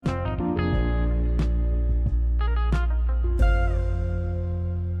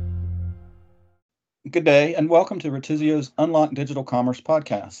Good day, and welcome to Retizio's Unlock Digital Commerce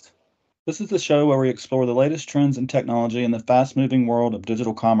podcast. This is the show where we explore the latest trends in technology in the fast-moving world of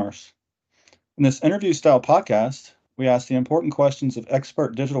digital commerce. In this interview-style podcast, we ask the important questions of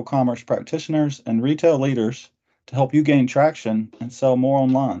expert digital commerce practitioners and retail leaders to help you gain traction and sell more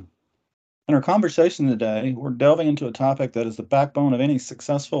online. In our conversation today, we're delving into a topic that is the backbone of any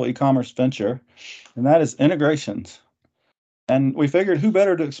successful e-commerce venture, and that is integrations. And we figured who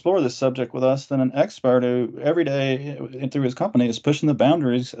better to explore this subject with us than an expert who every day through his company is pushing the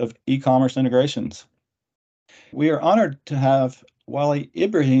boundaries of e-commerce integrations. We are honored to have Wally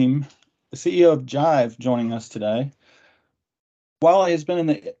Ibrahim, the CEO of Jive, joining us today. Wally has been in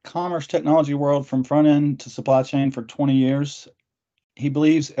the commerce technology world from front end to supply chain for 20 years. He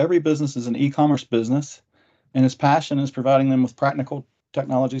believes every business is an e-commerce business, and his passion is providing them with practical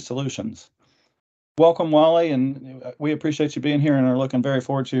technology solutions. Welcome, Wally, and we appreciate you being here and are looking very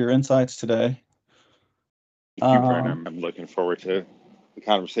forward to your insights today. Thank you, Brent. I'm looking forward to the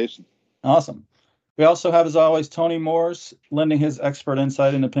conversation. Awesome. We also have, as always, Tony Moores lending his expert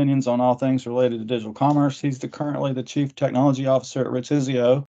insight and opinions on all things related to digital commerce. He's currently the Chief Technology Officer at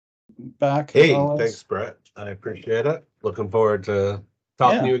Retizio. Back. Hey, thanks, Brett. I appreciate it. Looking forward to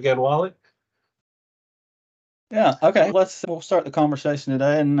talking to you again, Wally. Yeah, okay. We'll start the conversation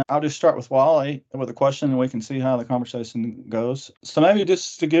today, and I'll just start with Wally with a question, and we can see how the conversation goes. So maybe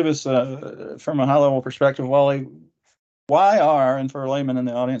just to give us, from a high-level perspective, Wally, why are, and for a layman in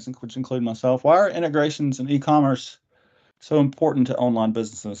the audience, which include myself, why are integrations in e-commerce so important to online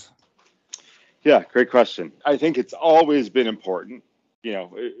businesses? Yeah, great question. I think it's always been important. You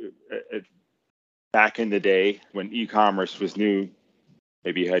know, back in the day when e-commerce was new,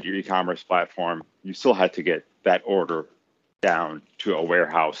 maybe you had your e-commerce platform, you still had to get that order down to a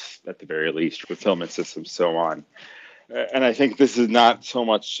warehouse at the very least, fulfillment systems, so on. And I think this is not so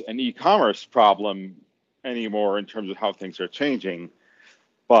much an e-commerce problem anymore in terms of how things are changing,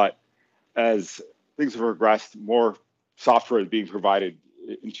 but as things have progressed, more software is being provided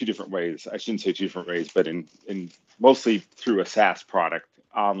in two different ways. I shouldn't say two different ways, but in mostly through a SaaS product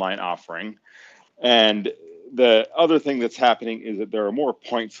online offering. And the other thing that's happening is that there are more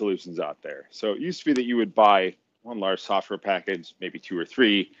point solutions out there. So it used to be that you would buy one large software package, maybe two or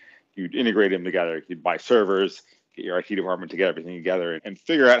three, you'd integrate them together, you'd buy servers, get your IT department to get everything together and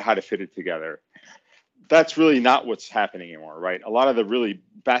figure out how to fit it together. That's really not what's happening anymore, right? A lot of the really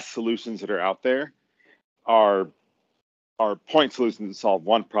best solutions that are out there are point solutions that solve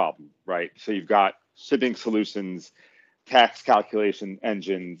one problem, right? So you've got shipping solutions, tax calculation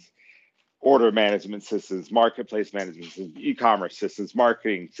engines, order management systems, marketplace management systems, e-commerce systems,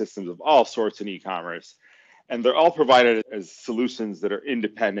 marketing systems of all sorts in e-commerce. And they're all provided as solutions that are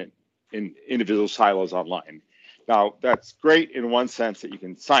independent in individual silos online. Now, that's great in one sense that you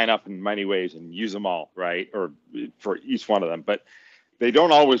can sign up in many ways and use them all, right? Or for each one of them, but they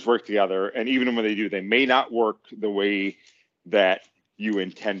don't always work together. And even when they do, they may not work the way that you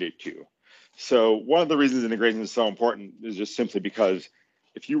intended to. So one of the reasons integration is so important is just simply because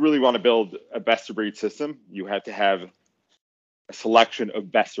if you really want to build a best of breed system, you have to have a selection of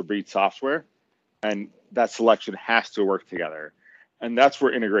best of breed software, and that selection has to work together. And that's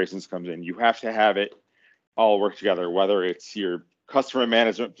where integrations comes in. You have to have it all work together, whether it's your customer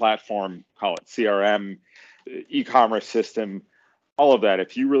management platform, call it CRM, e-commerce system, all of that.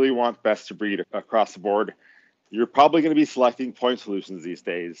 If you really want best of breed across the board, you're probably going to be selecting point solutions these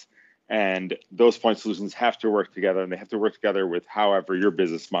days. And those point solutions have to work together, and they have to work together with however your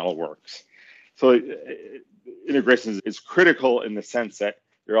business model works. So integration is critical in the sense that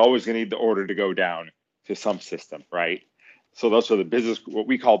you're always going to need the order to go down to some system, right? So those are what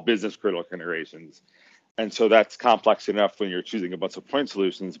we call business critical integrations. And so that's complex enough when you're choosing a bunch of point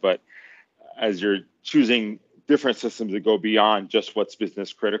solutions, but as you're choosing different systems that go beyond just what's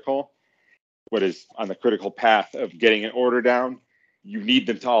business critical, what is on the critical path of getting an order down, you need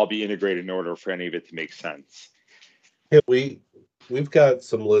them to all be integrated in order for any of it to make sense. Yeah, we've got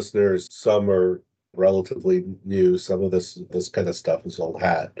some listeners. Some are relatively new. Some of this kind of stuff is old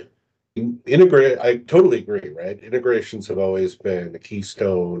hat. I totally agree, right? Integrations have always been a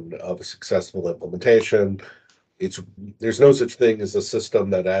keystone of a successful implementation. There's no such thing as a system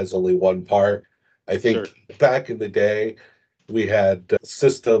that has only one part. I think back in the day, we had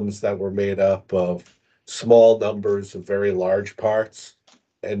systems that were made up of small numbers of very large parts,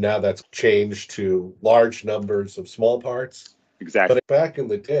 and now that's changed to large numbers of small parts. Exactly. But back in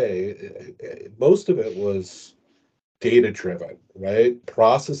the day, most of it was data-driven, right?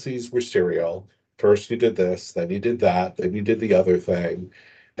 Processes were serial. First you did this, then you did that, then you did the other thing.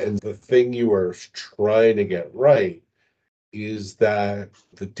 And the thing you were trying to get right is that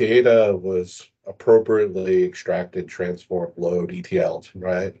the data was appropriately extracted, transformed, load, ETLs,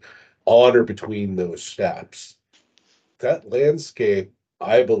 right? On or between those steps. That landscape,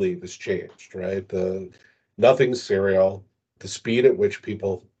 I believe, has changed, right? Nothing's serial. The speed at which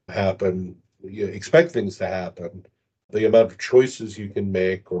people expect things to happen, the amount of choices you can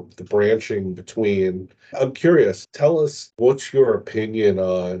make or the branching between. I'm curious, tell us what's your opinion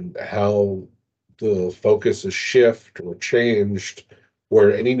on how the focus has shifted or changed,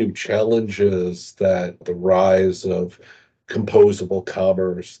 where any new challenges that the rise of composable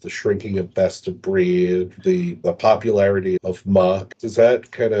commerce, the shrinking of best of breed, the popularity of mock, does that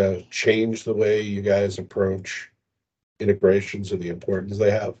kind of change the way you guys approach integrations and the importance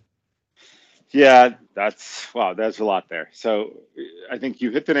they have? Yeah, there's a lot there. So I think you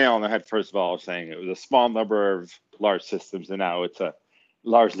hit the nail on the head, first of all, saying it was a small number of large systems, and now it's a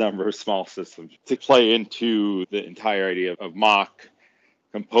large number of small systems. To play into the entire idea of mock,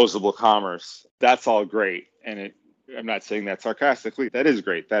 composable commerce, that's all great. And I'm not saying that sarcastically, that is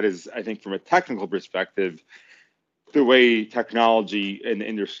great. That is, I think, from a technical perspective, the way technology and the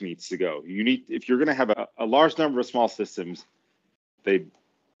industry needs to go. If you're going to have a large number of small systems, they're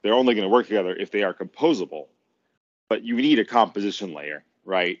only going to work together if they are composable. But you need a composition layer,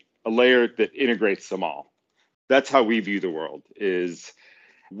 right? A layer that integrates them all. That's how we view the world. Is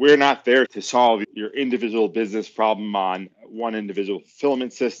we're not there to solve your individual business problem on one individual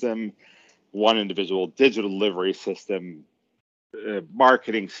fulfillment system, one individual digital delivery system,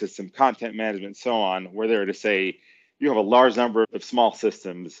 marketing system, content management, so on. We're there to say you have a large number of small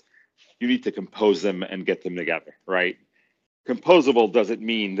systems. You need to compose them and get them together, right? Composable doesn't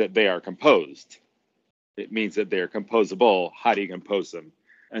mean that they are composed. It means that they are composable. How do you compose them?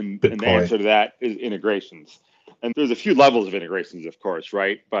 And the answer to that is integrations. And there's a few levels of integrations, of course,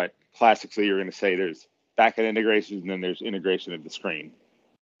 right? But classically, you're going to say there's backend integrations, and then there's integration of the screen,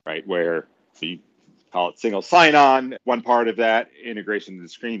 right? Where you call it single sign-on. One part of that integration to the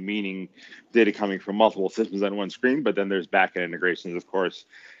screen, meaning data coming from multiple systems on one screen. But then there's backend integrations, of course,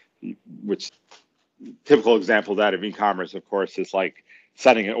 which typical example of that of e-commerce, of course, is like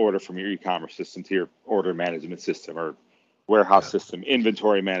sending an order from your e-commerce system to your order management system or warehouse system,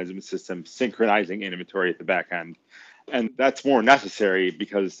 inventory management system, synchronizing inventory at the back end. And that's more necessary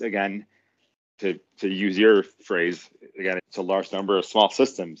because, again, to use your phrase, again, it's a large number of small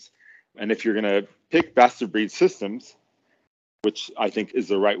systems. And if you're going to pick best of breed systems, which I think is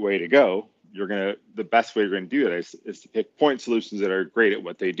the right way to go, the best way you're going to do that is to pick point solutions that are great at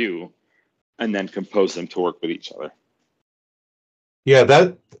what they do and then compose them to work with each other. Yeah,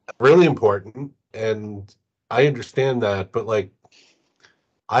 that's really important. And I understand that, but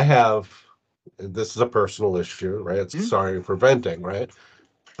this is a personal issue, right? Sorry for venting, right?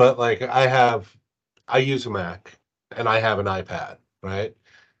 But I use a Mac and I have an iPad, right?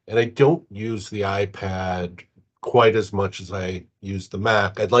 And I don't use the iPad quite as much as I use the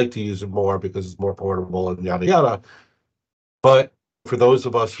Mac. I'd like to use it more because it's more portable and yada, yada. But for those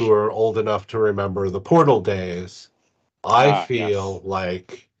of us who are old enough to remember the Portal days, I feel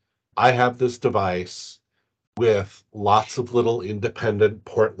like I have this device with lots of little independent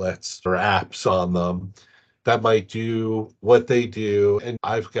portlets or apps on them that might do what they do. And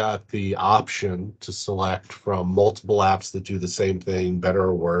I've got the option to select from multiple apps that do the same thing, better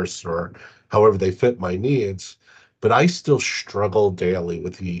or worse, or however they fit my needs. But I still struggle daily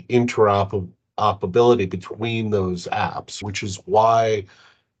with the interoperability between those apps, which is why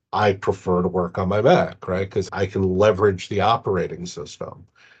I prefer to work on my Mac, right? Because I can leverage the operating system.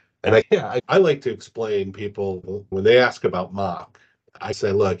 And I like to explain people when they ask about mock, I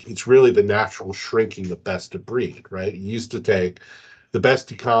say, look, it's really the natural shrinking of best of breed, right? It used to take the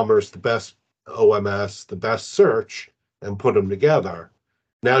best e-commerce, the best OMS, the best search, and put them together.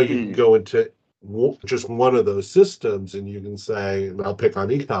 Now you can go into just one of those systems and you can say, and I'll pick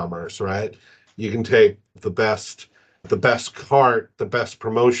on e-commerce, right? You can take the best cart, the best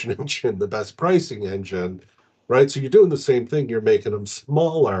promotion engine, the best pricing engine, right? So you're doing the same thing. You're making them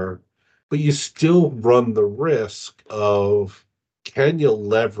smaller, but you still run the risk of, can you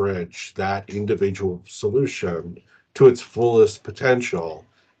leverage that individual solution to its fullest potential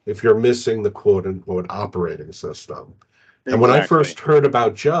if you're missing the quote unquote operating system? Exactly. And when I first heard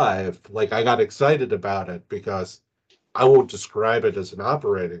about Jive, I got excited about it because I won't describe it as an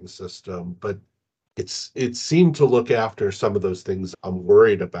operating system, but it seemed to look after some of those things I'm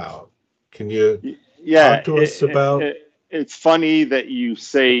worried about. Can you talk to us about? It's funny that you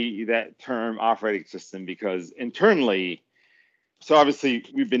say that term operating system because internally, so obviously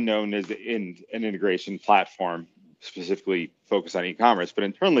we've been known as an integration platform specifically focused on e-commerce, but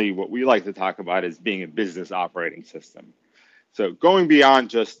internally what we like to talk about is being a business operating system. So going beyond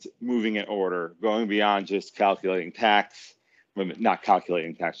just moving an order, going beyond just calculating tax, not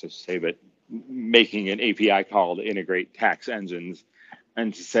calculating tax, I should say, but making an API call to integrate tax engines,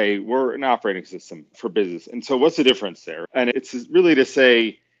 and to say we're an operating system for business. And so what's the difference there? And it's really to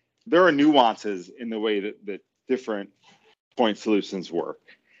say there are nuances in the way that different point solutions work.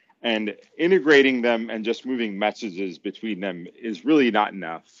 And integrating them and just moving messages between them is really not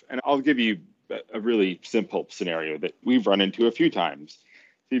enough. And I'll give you a really simple scenario that we've run into a few times.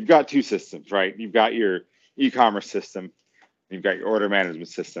 So you've got two systems, right? You've got your e-commerce system, you've got your order management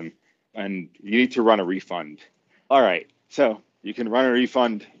system, and you need to run a refund. All right, so you can run a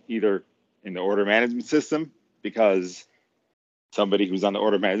refund either in the order management system because somebody who's on the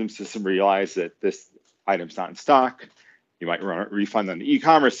order management system realized that this item's not in stock. You might run a refund on the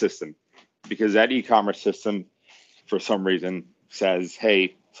e-commerce system because that e-commerce system, for some reason, says,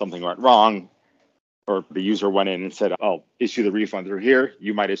 hey, something went wrong, or the user went in and said, I'll issue the refund through here.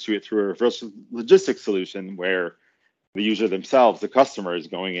 You might issue it through a reverse logistics solution where the user themselves, the customer, is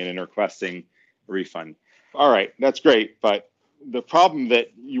going in and requesting a refund. All right, that's great. But the problem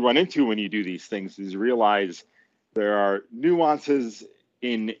that you run into when you do these things is realize there are nuances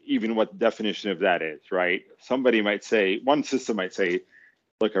in even what the definition of that is, right? Somebody might say, one system might say,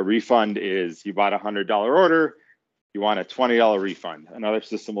 look, a refund is you bought a $100 order, you want a $20 refund. Another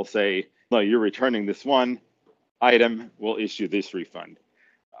system will say, no, you're returning this one item, we'll issue this refund.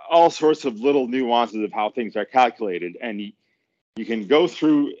 All sorts of little nuances of how things are calculated. And you can go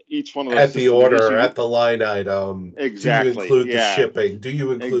through each one of those at the order, at the line item. Exactly. Do you include Yeah. the shipping? Do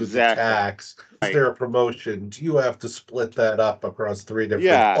you include Exactly. the tax? Right. Is there a promotion? Do you have to split that up across 3 different?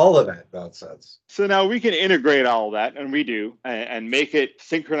 Yeah. All of that nonsense. So now we can integrate all that, and we do, and make it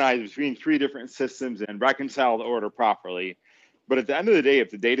synchronized between 3 different systems and reconcile the order properly. But at the end of the day,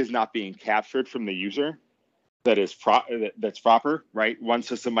 if the data is not being captured from the user, that's proper, right? One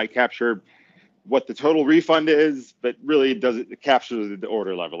system might capture what the total refund is, but really it captures the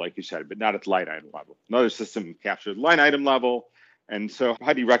order level, like you said, but not at the line item level. Another system captures the line item level. And so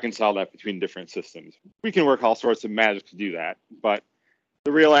how do you reconcile that between different systems? We can work all sorts of magic to do that. But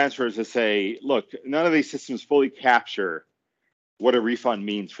the real answer is to say, look, none of these systems fully capture what a refund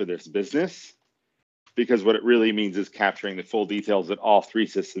means for this business, because what it really means is capturing the full details that all 3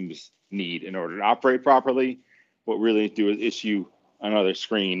 systems need in order to operate properly. What we really do is issue another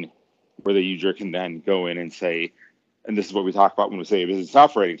screen where the user can then go in and say, and this is what we talk about when we say a business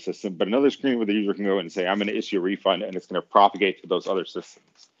operating system, but another screen where the user can go in and say, I'm going to issue a refund, and it's going to propagate to those other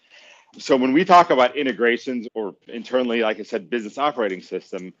systems. So when we talk about integrations, or internally, like I said, business operating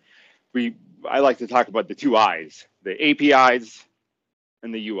system, I like to talk about the 2 I's, the APIs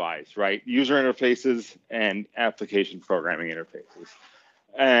and the UIs, right? User interfaces and application programming interfaces.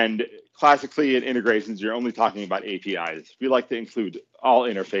 And classically in integrations, you're only talking about APIs. We like to include all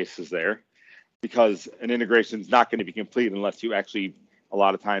interfaces there because an integration is not going to be complete unless you actually, a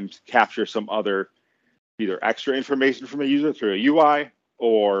lot of times, capture some other either extra information from a user through a UI,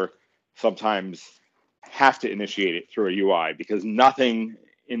 or sometimes have to initiate it through a UI, because nothing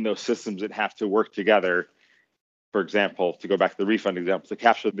in those systems that have to work together, for example, to go back to the refund example, to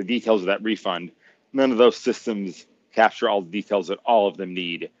capture the details of that refund, none of those systems capture all the details that all of them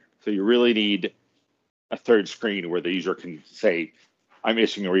need. So you really need a third screen where the user can say, I'm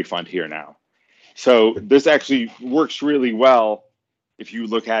issuing a refund here now. So this actually works really well if you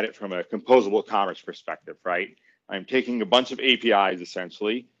look at it from a composable commerce perspective, right? I'm taking a bunch of APIs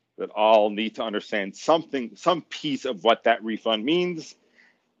essentially that all need to understand something, some piece of what that refund means.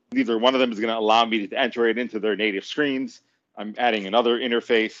 Either one of them is going to allow me to enter it into their native screens. I'm adding another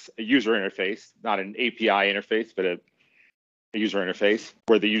interface, a user interface, not an API interface, but a user interface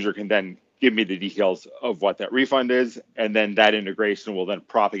where the user can then give me the details of what that refund is. And then that integration will then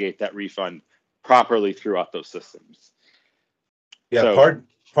propagate that refund properly throughout those systems. Yeah, So,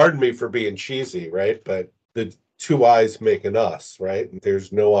 pardon me for being cheesy, right? But the 2 I's make an us, right?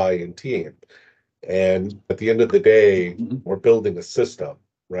 There's no I in team. And at the end of the day, we're building a system,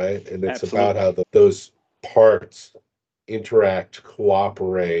 right? And it's absolutely. about how those parts interact,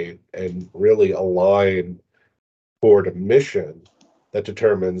 cooperate, and really align toward a mission that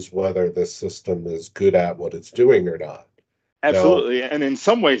determines whether the system is good at what it's doing or not. Absolutely. And in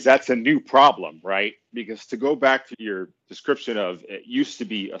some ways, that's a new problem, right? Because to go back to your description of it used to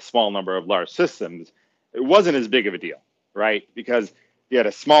be a small number of large systems, it wasn't as big of a deal, right? Because you had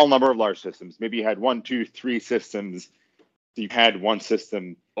a small number of large systems. Maybe you had 1, 2, 3 systems. You had one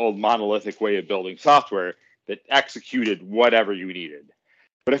system, old monolithic way of building software that executed whatever you needed.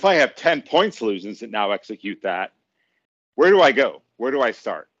 But if I have 10 point solutions that now execute that, where do I go? Where do I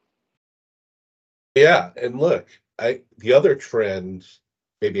start? Yeah, and look, The other trend,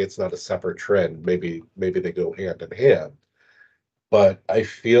 maybe it's not a separate trend, maybe they go hand in hand, but I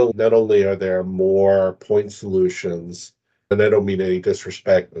feel not only are there more point solutions, and I don't mean any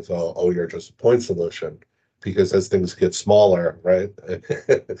disrespect with, oh, you're just a point solution, because as things get smaller, right?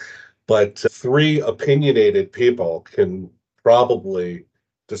 But three opinionated people can probably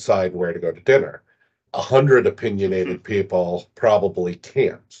decide where to go to dinner. 100 opinionated people probably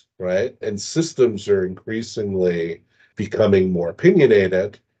can't, right? And systems are increasingly becoming more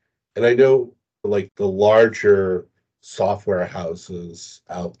opinionated. And I know like the larger software houses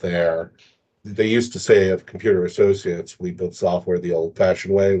out there, they used to say of Computer Associates, we build software the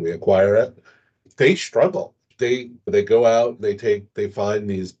old-fashioned way, we acquire it. They struggle. They go out, they find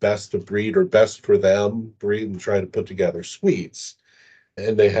these best of breed or best for them breed and try to put together suites.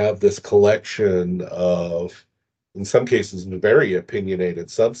 And they have this collection of, in some cases, very opinionated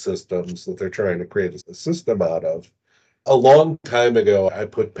subsystems that they're trying to create a system out of. A long time ago, I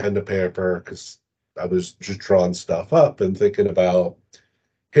put pen to paper because I was just drawing stuff up and thinking about,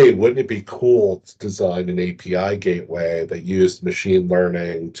 hey, wouldn't it be cool to design an API gateway that used machine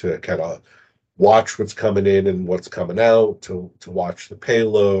learning to kind of watch what's coming in and what's coming out, to watch the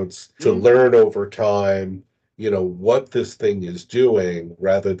payloads, to learn over time, what this thing is doing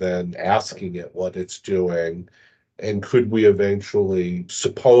rather than asking it what it's doing. And could we eventually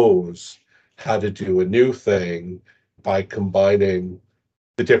suppose how to do a new thing by combining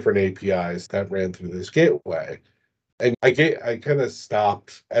the different APIs that ran through this gateway? And I kind of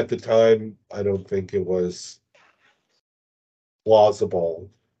stopped at the time. I don't think it was plausible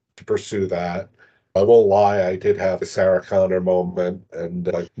to pursue that. I won't lie, I did have a Sarah Connor moment,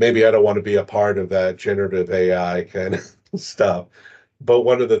 and maybe I don't want to be a part of that generative AI kind of stuff. But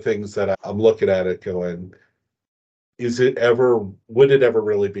one of the things that I'm looking at it going, would it ever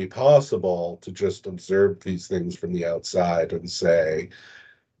really be possible to just observe these things from the outside and say,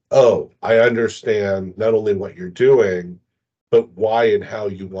 oh, I understand not only what you're doing, but why and how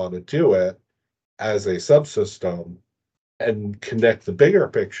you want to do it as a subsystem, and connect the bigger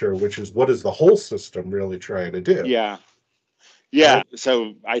picture, which is what is the whole system really trying to do? Yeah. Yeah.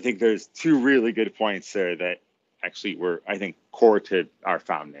 So I think there's two really good points there that actually were, I think, core to our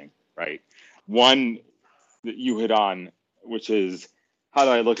founding, right? One that you hit on, which is how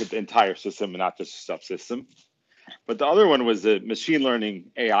do I look at the entire system and not just a subsystem? But the other one was the machine learning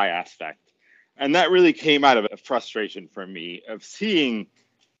AI aspect. And that really came out of a frustration for me of seeing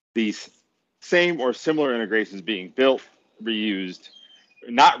these same or similar integrations being built, reused,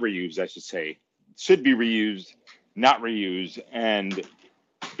 not reused, I should say, should be reused, not reused, and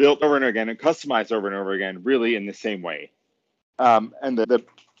built over and over again and customized over and over again, really in the same way. Yeah,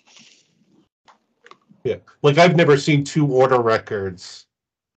 like I've never seen two order records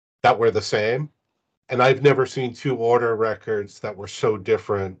that were the same, and I've never seen two order records that were so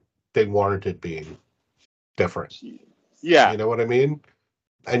different they warranted being different. Yeah. You know what I mean?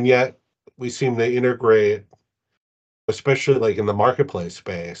 And yet we seem to integrate, especially like in the marketplace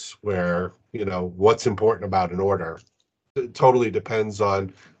space, where what's important about an order. It totally depends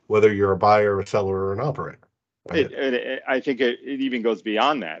on whether you're a buyer, a seller, or an operator. Right? I think it even goes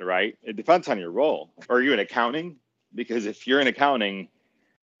beyond that, right? It depends on your role. Are you in accounting? Because if you're in accounting,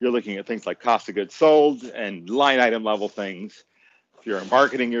 you're looking at things like cost of goods sold and line item level things. If you're in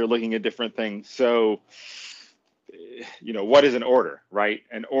marketing, you're looking at different things. So, what is an order, right?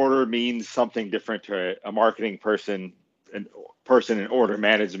 An order means something different to a marketing person, a person in order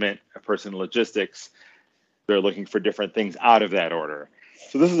management, a person in logistics. They're looking for different things out of that order.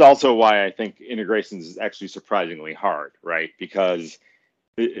 So this is also why I think integrations is actually surprisingly hard, right? Because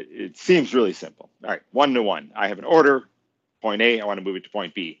it seems really simple. All right, one-to-one. I have an order, point A, I want to move it to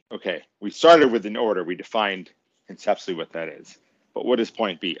point B. Okay, we started with an order. We defined conceptually what that is. But what is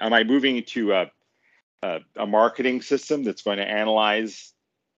point B? Am I moving to a marketing system that's going to analyze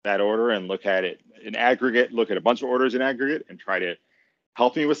that order and look at it in aggregate, look at a bunch of orders in aggregate and try to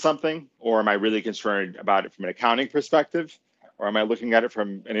help me with something? Or am I really concerned about it from an accounting perspective? Or am I looking at it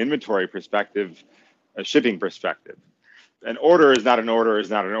from an inventory perspective, a shipping perspective? An order is not an order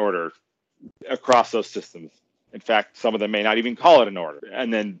is not an order across those systems. In fact, some of them may not even call it an order.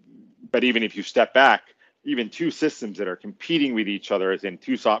 But even if you step back, even two systems that are competing with each other, as in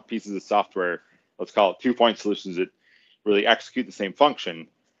two pieces of software, let's call it 2-point solutions that really execute the same function,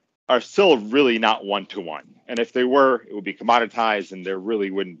 are still really not one-to-one. And if they were, it would be commoditized, and there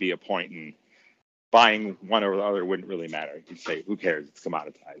really wouldn't be a point in buying one or the other. Wouldn't really matter. You'd say, who cares? It's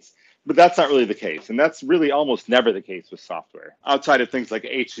commoditized. But that's not really the case. And that's really almost never the case with software. Outside of things like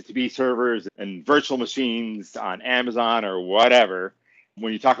HTTP servers and virtual machines on Amazon or whatever,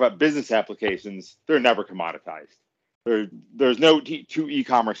 when you talk about business applications, they're never commoditized. There's no two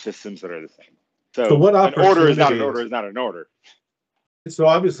e-commerce systems that are the same. So what an order is not an opportunities- order is not an order. So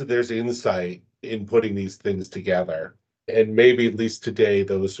obviously there's insight in putting these things together. And maybe at least today,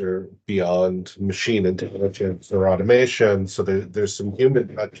 those are beyond machine intelligence or automation. So there's some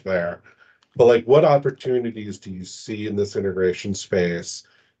human touch there. But like, what opportunities do you see in this integration space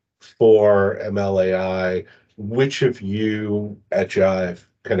for MLAI? Which of you at Jive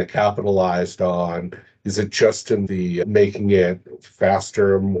kind of capitalized on? Is it just in the making it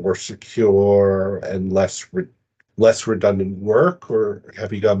faster, more secure, and less redundant work, or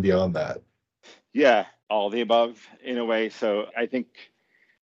have you gone beyond that? Yeah, all the above in a way. So I think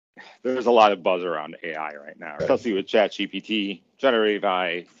there's a lot of buzz around AI right now, especially with ChatGPT, generative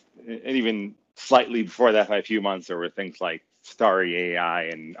AI, and even slightly before that, by a few months, there were things like Starry AI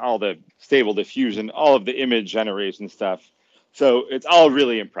and all the stable diffusion, all of the image generation stuff. So it's all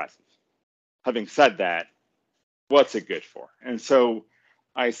really impressive. Having said that, what's it good for? And so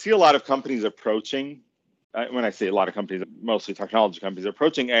I see a lot of companies approaching, when I say a lot of companies, mostly technology companies,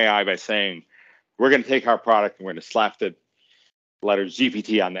 approaching AI by saying, we're going to take our product and we're going to slap the letter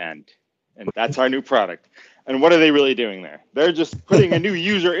GPT on the end. And that's our new product. And what are they really doing there? They're just putting a new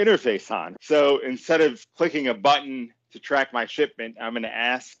user interface on. So instead of clicking a button to track my shipment, I'm going to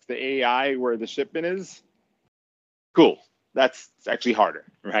ask the AI where the shipment is. Cool. That's actually harder,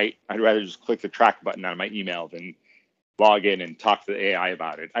 right? I'd rather just click the track button on my email than log in and talk to the AI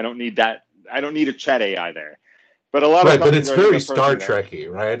about it. I don't need that. I don't need a chat AI there. But a lot of but it's are very Star that.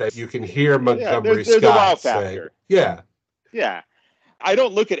 Trekky, right? You can hear Montgomery there's a wow Scott say, factor. yeah. I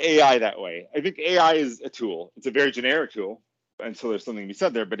don't look at AI that way. I think AI is a tool. It's a very generic tool. And so there's something to be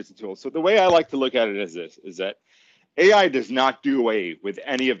said there, but it's a tool. So the way I like to look at it is this, is that AI does not do away with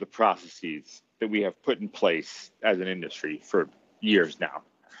any of the processes that we have put in place as an industry for years now.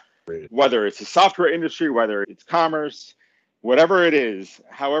 Right. Whether it's a software industry, whether it's commerce, whatever it is,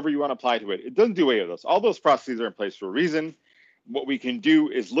 however you want to apply to it, it doesn't do away with those. All those processes are in place for a reason. What we can do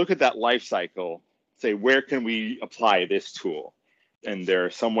is look at that life cycle, say, where can we apply this tool? And there are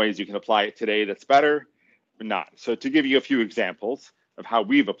some ways you can apply it today that's better, but not. So to give you a few examples of how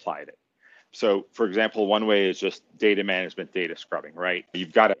we've applied it. So for example, one way is just data management, data scrubbing, right?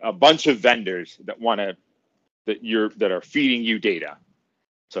 You've got a bunch of vendors that are feeding you data.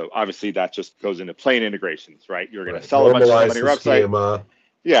 So obviously that just goes into plain integrations, right? You're going to sell a bunch of stuff on your website. Schema,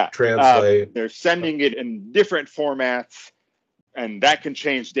 yeah. Translate. They're sending it in different formats, and that can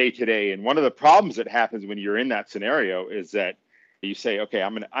change day to day. And one of the problems that happens when you're in that scenario is that you say, okay,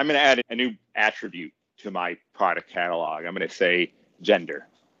 I'm gonna add a new attribute to my product catalog. I'm gonna say gender,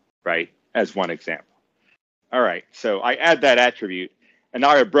 right? As one example. All right, so I add that attribute, and now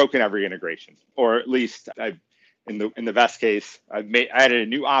I've broken every integration, or at least I've in the best case, I've added a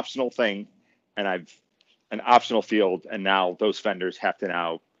new optional thing, and I've an optional field, and now those vendors have to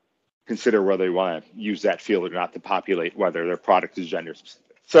now consider whether they want to use that field or not to populate whether their product is gender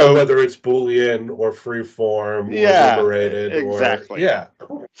specific. So whether it's Boolean or freeform or liberated, exactly.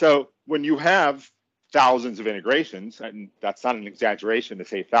 Cool. So when you have thousands of integrations, and that's not an exaggeration to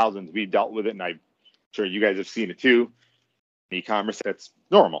say thousands, we dealt with it, and I'm sure you guys have seen it too. In e-commerce, that's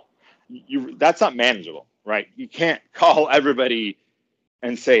normal. That's not manageable, right? You can't call everybody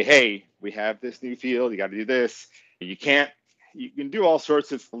and say, hey, we have this new field, you got to do this. You can do all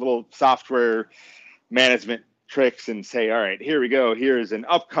sorts of little software management tricks and say, all right, here we go. Here's an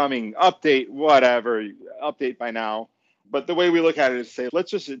upcoming update, whatever, update by now. But the way we look at it is say,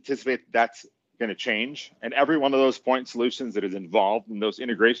 let's just anticipate that's going to change. And every one of those point solutions that is involved in those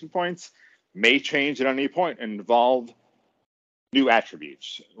integration points may change at any point and involve new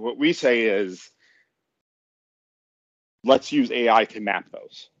attributes. What we say is, let's use AI to map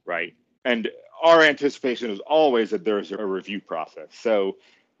those, right? And our anticipation is always that there's a review process. So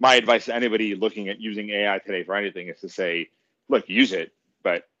my advice to anybody looking at using AI today for anything is to say, look, use it,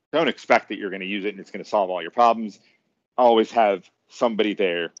 but don't expect that you're going to use it and it's going to solve all your problems. Always have somebody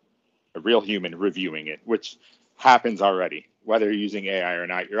there, a real human, reviewing it, which happens already. Whether you're using AI or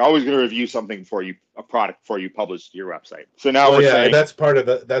not, you're always going to review something before a product before you publish to your website. So now we're saying, and that's part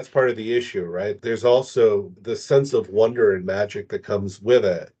of the issue, right? There's also the sense of wonder and magic that comes with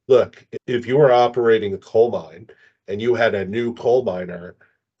it. Look, if you were operating a coal mine and you had a new coal miner,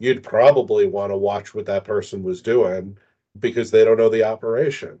 you'd probably want to watch what that person was doing because they don't know the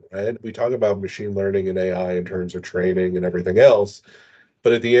operation, right? We talk about machine learning and AI in terms of training and everything else,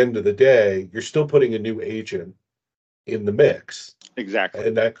 but at the end of the day, you're still putting a new agent in the mix. Exactly.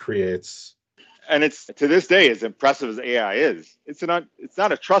 And that creates... And it's, to this day, as impressive as AI is, it's not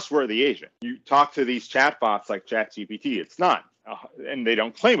a trustworthy agent. You talk to these chatbots like ChatGPT, it's not, and they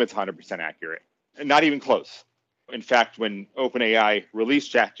don't claim it's 100% accurate, and not even close. In fact, when OpenAI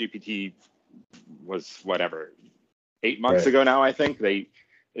released ChatGPT was 8 months ago now, I think, they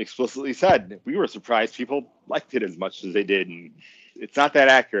explicitly said, we were surprised people liked it as much as they did. And it's not that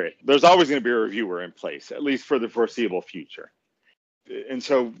accurate. There's always going to be a reviewer in place, at least for the foreseeable future. And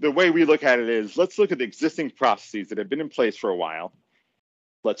so the way we look at it is, let's look at the existing processes that have been in place for a while.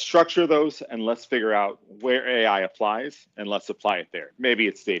 Let's structure those and let's figure out where AI applies and let's apply it there. Maybe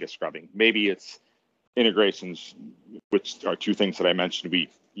it's data scrubbing. Maybe it's integrations, which are two things that I mentioned we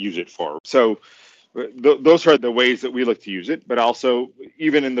use it for. So those are the ways that we look to use it. But also,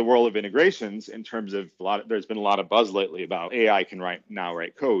 even in the world of integrations, in terms of there's been a lot of buzz lately about AI can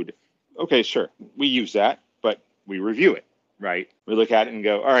write code. Okay, sure, we use that, but we review it, right? We look at it and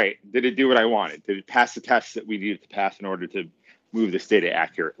go, all right, did it do what I wanted? Did it pass the tests that we needed to pass in order to move this data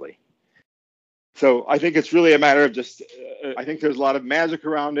accurately? So I think it's really a matter of just, I think there's a lot of magic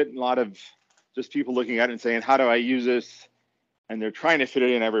around it and a lot of just people looking at it and saying, how do I use this? And they're trying to fit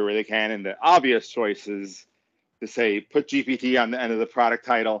it in everywhere they can. And the obvious choice is to say, put GPT on the end of the product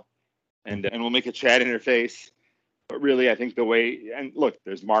title and we'll make a chat interface. But really, I think the way, and look,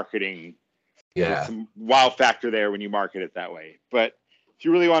 there's marketing. There's some wow factor there when you market it that way. But if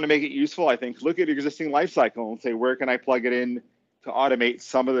you really want to make it useful, I think look at your existing life cycle and say, where can I plug it in to automate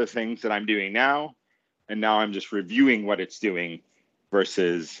some of the things that I'm doing now? And now I'm just reviewing what it's doing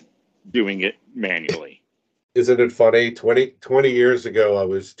versus doing it manually. Isn't it funny? 20 years ago, I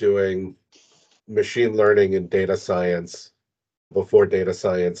was doing machine learning and data science before data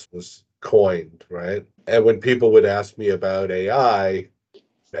science was coined, right? And when people would ask me about AI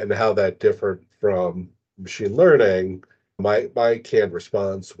and how that differed from machine learning, my canned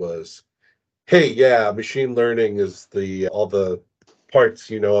response was, hey, yeah, machine learning is all the parts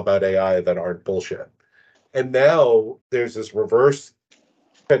you know about AI that aren't bullshit. And now there's this reverse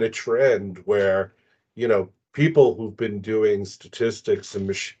kind of trend where, people who've been doing statistics and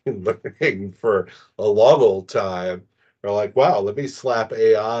machine learning for a long old time are like, wow, let me slap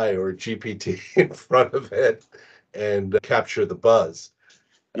AI or GPT in front of it and capture the buzz.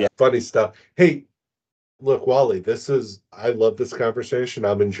 Yeah. Funny stuff. Hey, look, Wally, I love this conversation.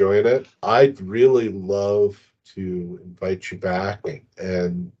 I'm enjoying it. I'd really love to invite you back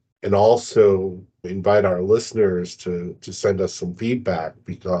and also invite our listeners to send us some feedback,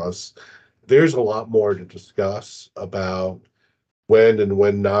 because there's a lot more to discuss about when and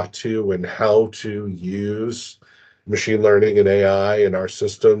when not to and how to use machine learning and AI in our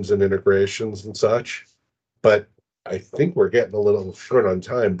systems and integrations and such. But I think we're getting a little short on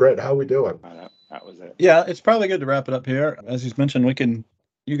time. Brett, how are we doing? That was it. Yeah, it's probably good to wrap it up here. As you mentioned,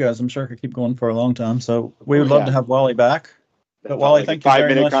 you guys, I'm sure, could keep going for a long time. So we would love to have Wally back. But Wally, thank you very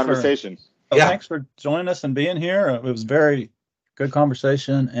much. 5-minute conversation. Thanks for joining us and being here. It was very good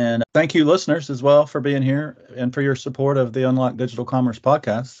conversation. And thank you, listeners, as well, for being here and for your support of the Unlock Digital Commerce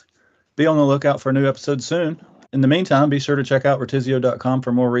podcast. Be on the lookout for a new episode soon. In the meantime, be sure to check out Retizio.com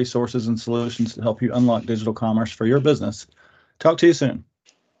for more resources and solutions to help you unlock digital commerce for your business. Talk to you soon.